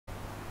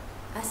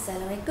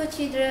Assalamualaikum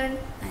children,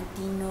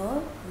 Aunty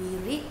Nur will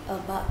read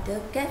about the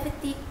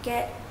Crafty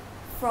cat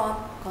from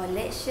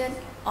collection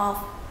of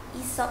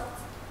Aesop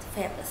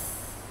fables.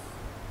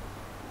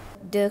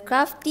 The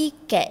Crafty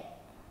cat.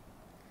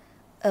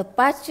 A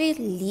partridge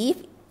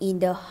lived in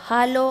the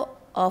hollow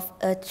of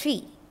a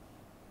tree.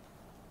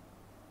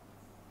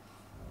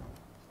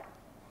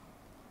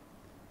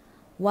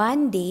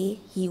 One day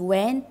he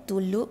went to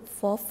look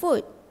for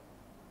food.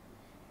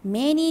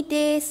 Many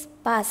days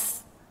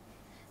passed.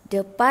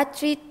 The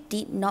partridge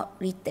did not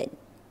return.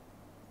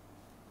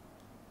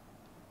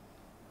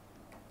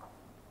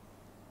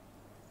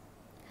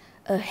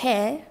 A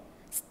hare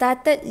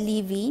started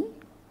living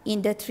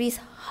in the tree's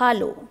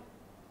hollow.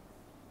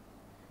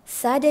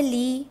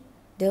 Suddenly,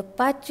 the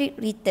partridge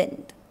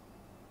returned.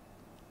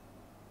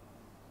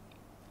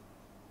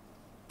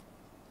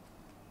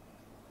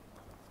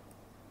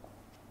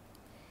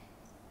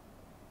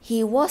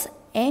 He was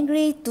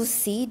angry to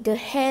see the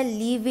hare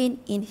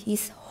living in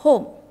his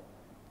home.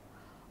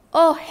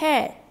 "Oh,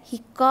 hare,"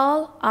 he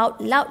called out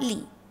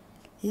loudly,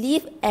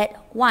 "leave at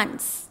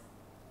once."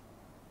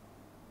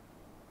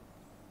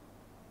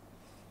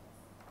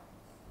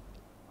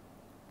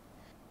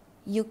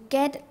 "You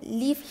can't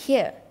live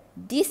here.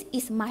 This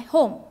is my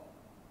home."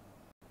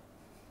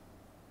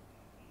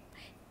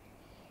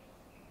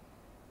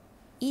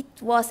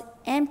 "It was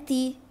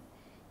empty.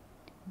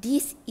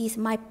 This is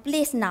my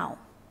place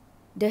now,"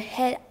 the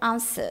hare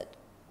answered.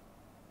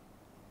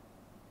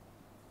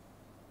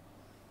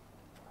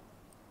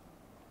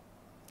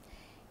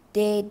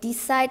 They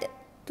decided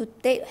to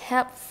take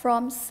help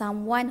from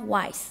someone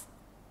wise.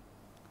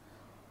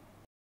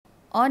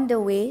 On the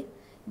way,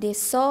 they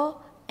saw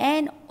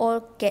an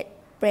old cat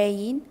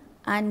praying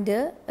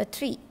under a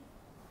tree.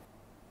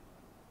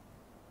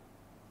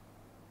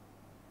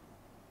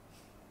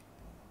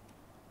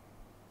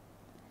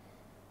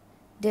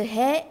 The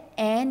hare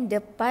and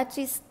the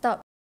partridge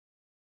stopped.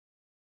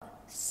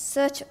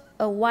 "Such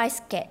a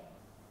wise cat.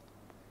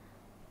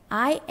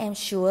 I am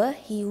sure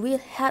he will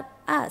help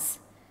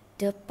us,"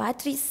 the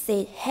partridge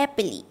said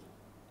happily.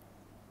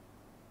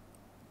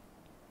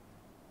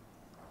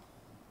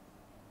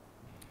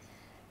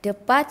 The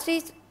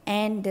partridge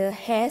and the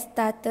hare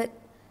started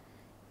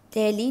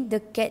telling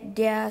the cat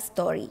their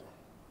story.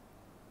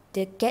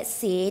 The cat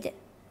said,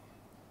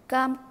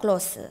 "Come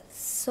closer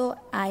so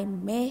I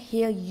may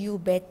hear you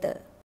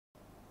better."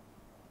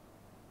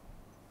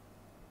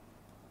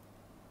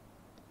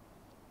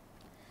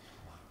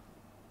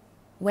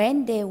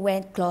 When they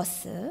went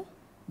closer,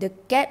 the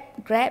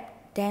cat grabbed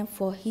them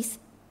for his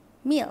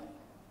meal.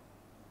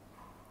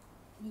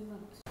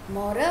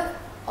 Moral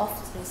of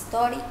the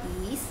story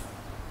is,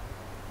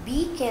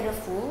 be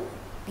careful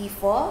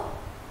before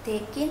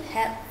taking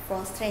help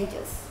from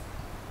strangers.